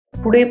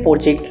Today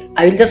project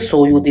I will just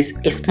show you this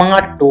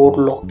smart door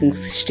locking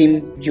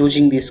system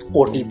using this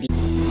OTP.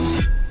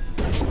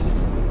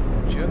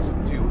 Just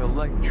do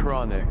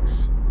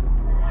electronics.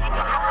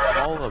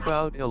 All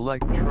about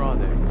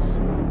electronics.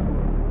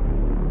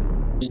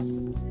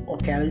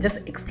 Okay, I will just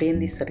explain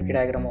the circuit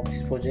diagram of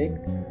this project.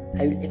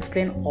 I will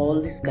explain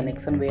all this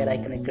connection where I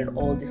connected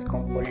all this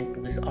component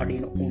to this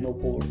Arduino UNO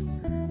board.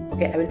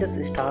 Okay, I will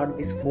just start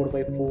this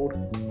 4x4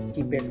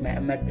 keypad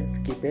matrix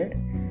keypad.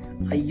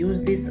 I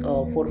use this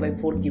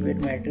 4x4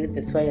 keypad matrix,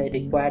 that's why I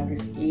required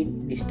this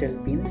 8 digital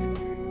pins,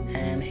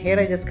 and here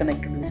I just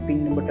connected this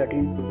pin number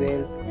 13,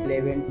 12,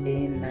 11,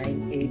 10,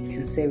 9, 8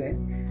 and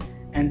 7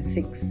 and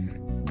 6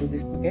 to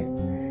this. Okay,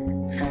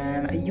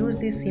 and I use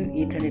this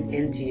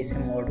Sim800l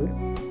GSM Module,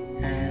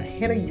 and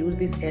here I use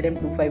this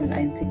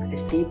LM2596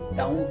 Step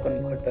down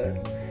converter.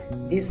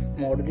 This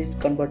module is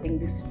converting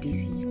this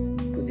DC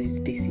to this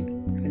DC,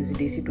 this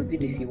DC to the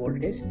DC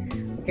voltage.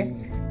 Okay,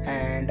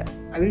 and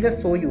I will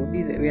just show you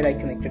this where I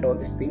connected all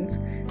these pins.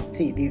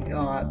 See, the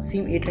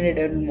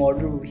Sim800l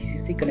module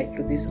VCC connected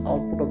to this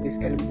output of this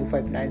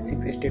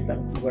LM2596 step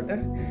down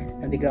converter,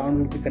 and the ground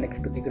will be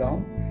connected to the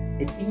ground.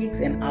 The TX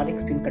and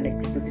RX pin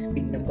connected to this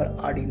pin number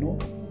Arduino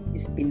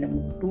is pin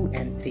number 2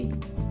 and 3.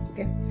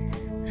 Okay,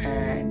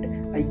 and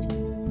I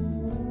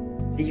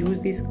use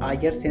this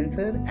IR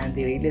sensor and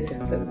the relay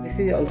sensor. This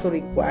is also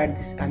required.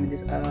 This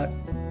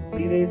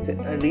relay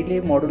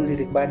module will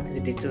require this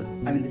digital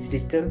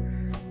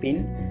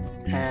pin,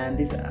 and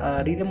this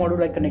relay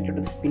module I connected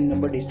to this pin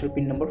number digital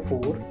pin number 4.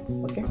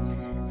 Okay,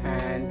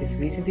 and this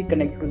VCC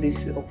connected to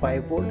this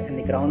 5 volt, and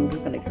the ground will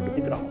be connected to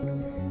the ground.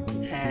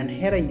 And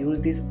here I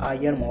use this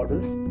IR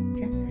module.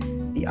 Okay,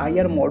 the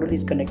IR module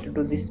is connected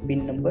to this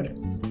pin number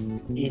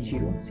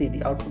A0. See,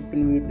 the output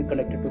pin will be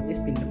connected to this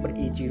pin number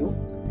A0,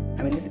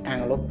 this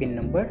analog pin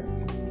number.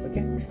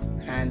 Okay,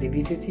 and the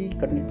VCC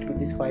connected to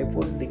this 5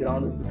 volt, the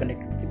ground will be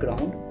connected to the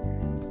ground.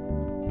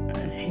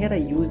 And here I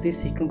use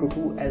this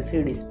 16:2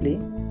 LCD display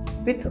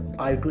with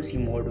I2C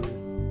module.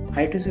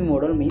 I2C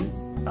module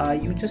means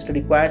you just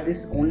require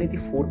this only the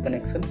 4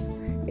 connections: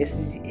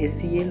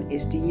 SCL,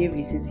 SDA,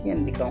 VCC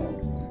and the ground.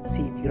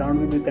 See, the ground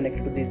will be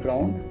connected to the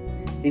ground,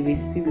 the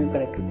VCC will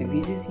connect to the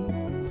VCC,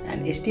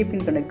 and SDA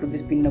pin connected to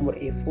this pin number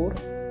A4,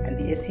 and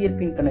the SCL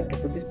pin connected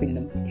to this pin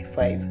number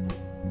A5.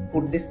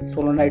 Put this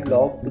solenoid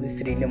lock to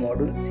this relay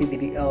module. See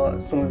the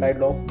solenoid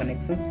lock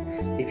connections.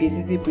 The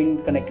VCC pin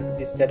connected to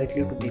this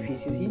directly to the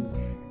VCC,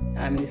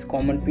 this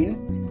common pin,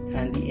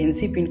 and the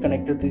NC pin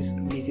connected to this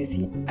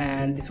VCC.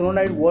 And the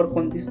solenoid work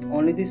on this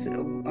only this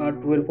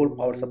 12 volt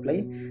power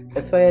supply.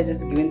 That's why I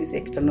just given this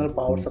external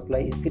power supply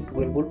is the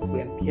 12 volt 2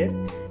 ampere.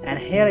 And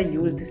here I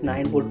use this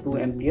 9 volt 2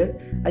 ampere.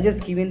 I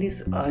just given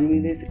this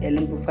this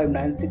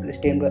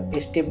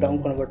LM2596 step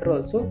down converter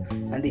also,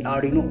 and the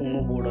Arduino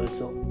UNO board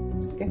also.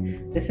 Okay,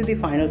 this is the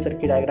final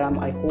circuit diagram.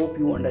 I hope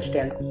you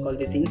understand all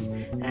the things,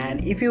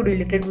 and if you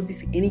related with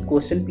this any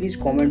question, please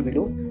comment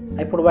below.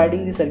 I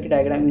providing the circuit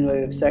diagram in my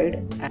website.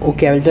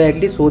 Okay, I will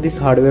directly show this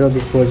hardware of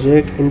this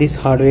project. In this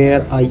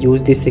hardware I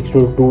use this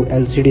 16:2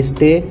 LCD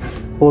display,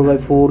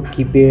 4x4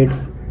 keypad,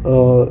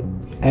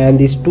 and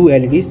these 2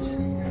 LEDs.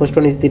 First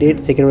one is the red,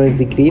 second one is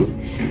the green,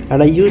 and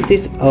I use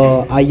this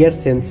IR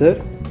sensor.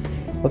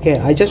 Okay,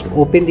 I just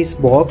open this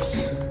box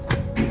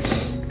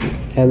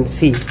and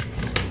see,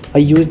 I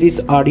use this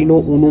Arduino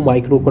UNO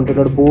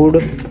microcontroller board,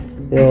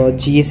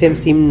 GSM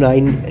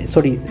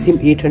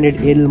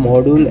Sim800l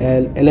module,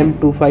 and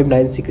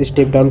LM2596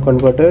 step down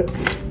converter,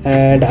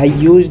 and I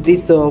use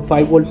this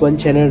 5 volt 1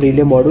 channel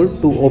relay module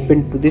to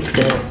open to this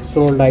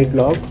solenoid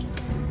lock.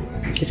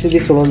 This is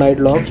the solenoid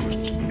lock,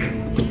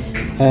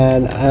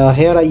 and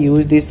here I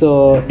use this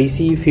DC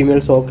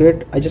female socket.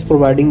 I just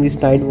providing this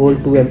 9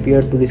 volt 2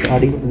 ampere to this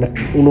Arduino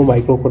UNO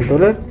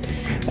microcontroller,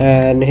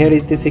 and here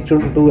is the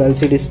 16:2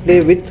 LCD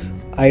display with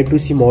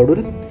I2C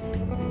module.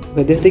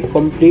 Okay, this thing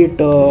complete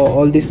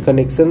all these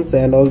connections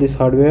and all this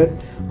hardware: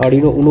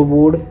 Arduino UNO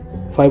board,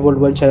 5 volt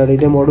 1 channel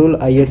relay module,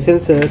 IR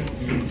sensor,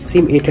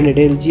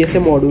 Sim800l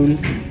GSM module,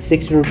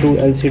 16:2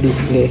 LCD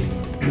display.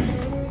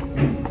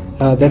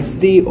 That's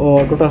the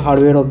total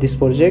hardware of this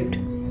project.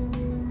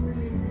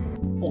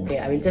 Okay, I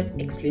will just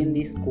explain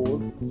this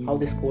code, how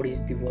this code is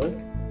the work.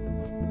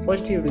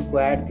 First you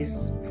require this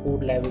 4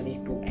 library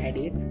to add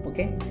it.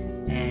 Okay,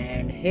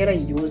 and here I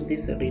use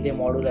this relay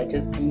module. I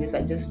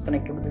just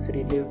connected to this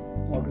relay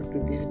module to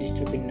this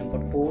digital pin number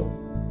 4,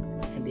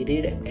 and the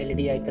red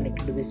LED I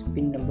connected to this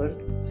pin number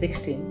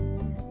 16,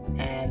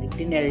 and the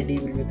green LED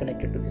will be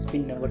connected to this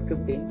pin number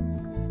 15.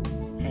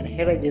 And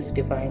here I just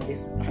define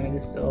this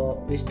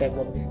which type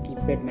of this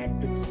keypad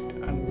matrix,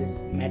 this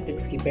matrix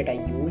keypad I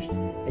use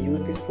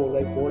this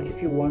 4x4. If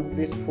you want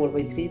this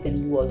 4x3, then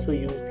you also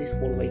use this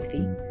 4x3.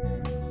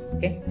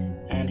 Okay,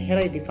 and here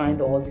I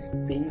defined all this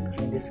pin,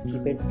 this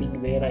keypad pin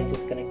where I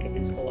just connected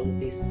this all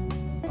these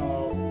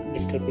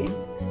digital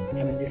pins.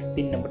 This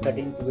pin number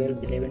 13,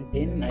 12, 11,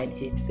 10, 9,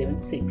 8, 7,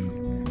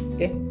 6.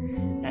 Okay,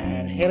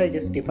 and here I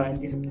just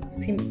defined this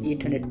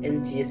Sim800l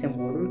GSM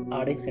module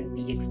RX and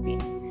TX pin,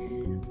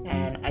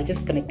 and I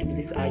just connected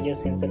this IR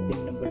sensor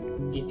pin number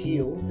is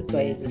 0, that's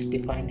why I just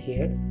defined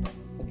here.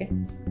 Okay,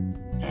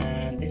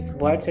 and this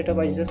void setup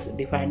I just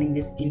defining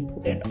this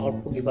input and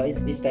output device,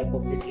 which type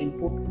of this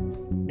input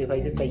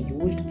devices I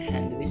used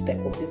and which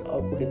type of this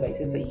output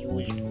devices I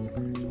used.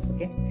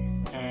 Okay,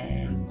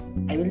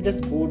 and I will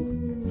just go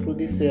through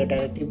this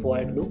directly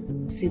void loop.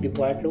 See, the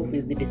void loop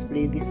is the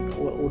display this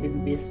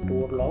OTP based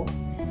door log,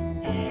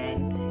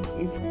 and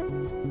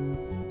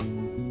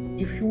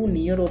if you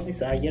near of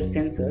this IR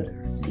sensor,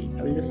 see,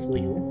 I will just show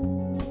you.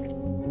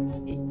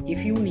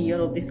 If you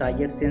near of this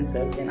IR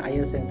sensor, then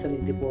IR sensor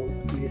is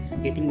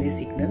getting the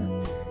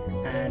signal,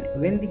 and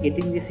when the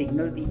getting the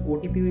signal, the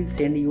OTP will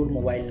send your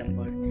mobile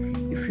number.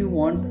 If you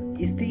want,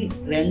 is the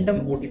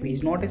random OTP,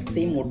 is not a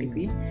same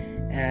OTP,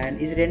 and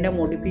is random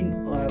OTP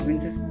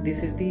means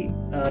this is the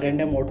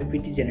random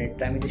OTP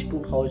generated. I mean this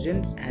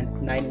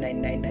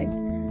 2999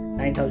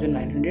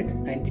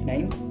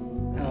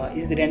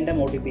 is random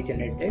OTP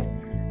generated,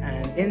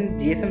 and then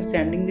GSM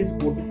sending this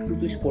OTP to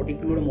this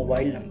particular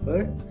mobile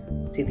number.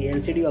 See, the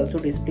LCD also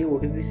display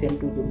OTP sent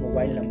to the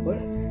mobile number,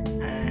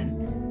 and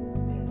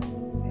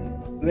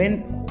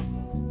when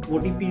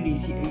OTP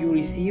you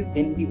receive,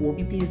 then the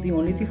OTP is the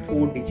only the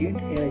 4 digit.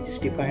 Here I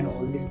just define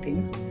all these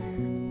things.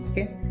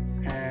 Okay,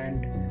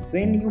 and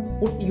when you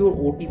put your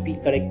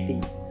OTP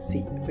correctly,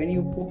 see, when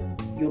you put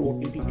your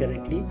OTP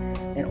correctly,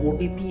 then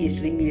OTP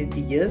string is the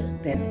yes,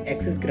 then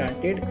access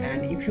granted,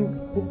 and if you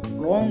put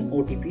wrong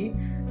OTP,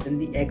 then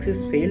the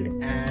access failed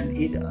and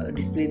is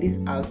display this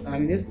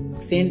this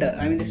send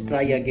this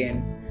try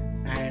again,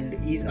 and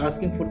is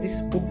asking for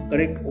this put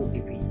correct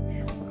OTP.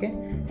 Okay,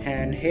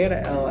 and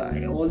here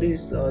all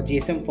these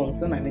GSM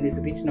function, this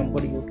which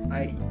number you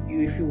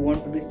if you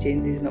want to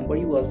change this number,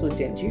 you also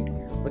change it.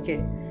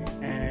 Okay,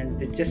 and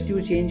just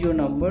you change your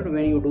number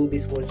when you do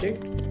this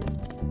project.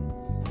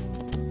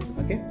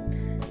 Okay,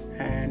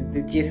 and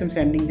the GSM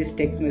sending this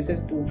text message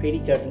to very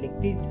carefully,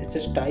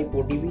 just type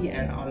OTP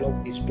and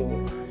unlock this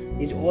door.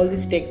 Is all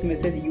this text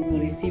message you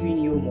receive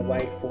in your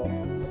mobile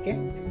phone. Okay,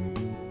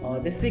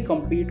 this is the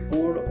complete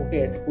code.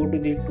 Okay, go to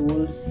the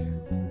tools,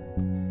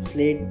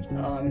 select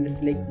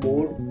select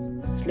board,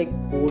 select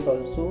board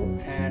also,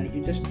 and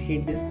you just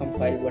hit this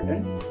compile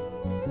button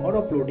or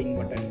uploading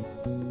button.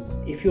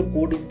 If your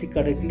code is the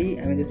correctly,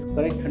 this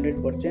correct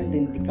 100%,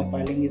 then the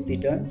compiling is the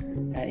done,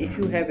 and if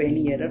you have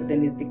any error,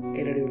 then is the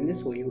error will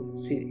show you.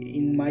 See,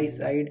 in my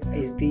side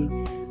is the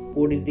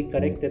code is the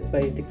correct, that's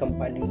why the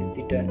compiling is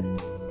the done.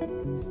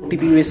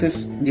 OTP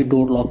versus the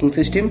door locking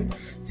system.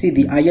 See,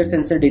 the IR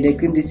sensor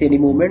detecting this any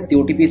moment, the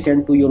OTP is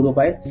sent to your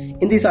mobile.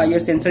 In this IR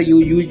sensor, you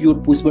use your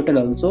push button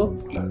also.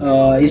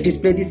 Is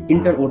display this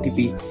enter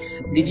OTP.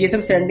 The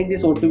GSM sending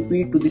this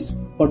OTP to this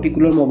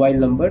particular mobile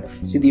number.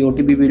 See, the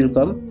OTP will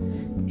come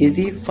is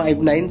the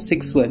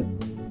 5961.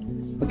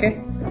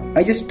 Okay,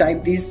 I just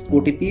type this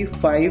OTP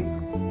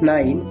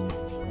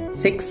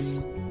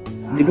 596.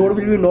 The door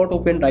will be not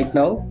open right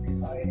now.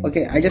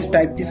 Okay, I just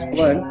type this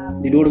one.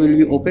 The door will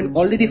be open.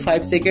 Only the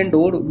 5-second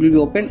door will be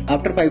open.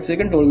 After 5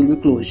 seconds, door will be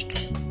closed.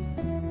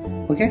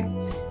 Okay,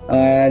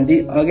 and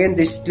again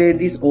display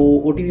this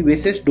OTP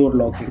basis door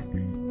locking.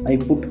 I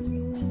put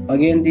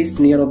again this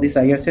near of this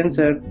IR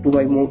sensor to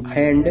my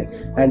hand,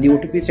 and the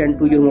OTP sent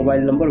to your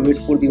mobile number. Wait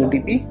for the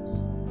OTP.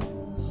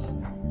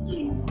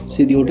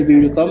 See, the OTP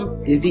will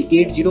come is the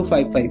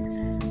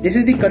 8055. This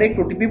is the correct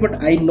OTP,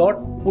 but I not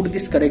put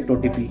this correct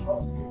OTP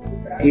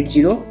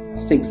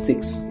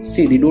 8066.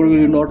 See, the door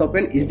will not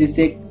open. Is this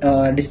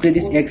display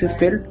this access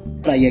failed?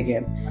 Try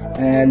again,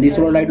 and this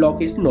solenoid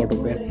lock is not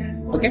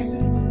open. Okay.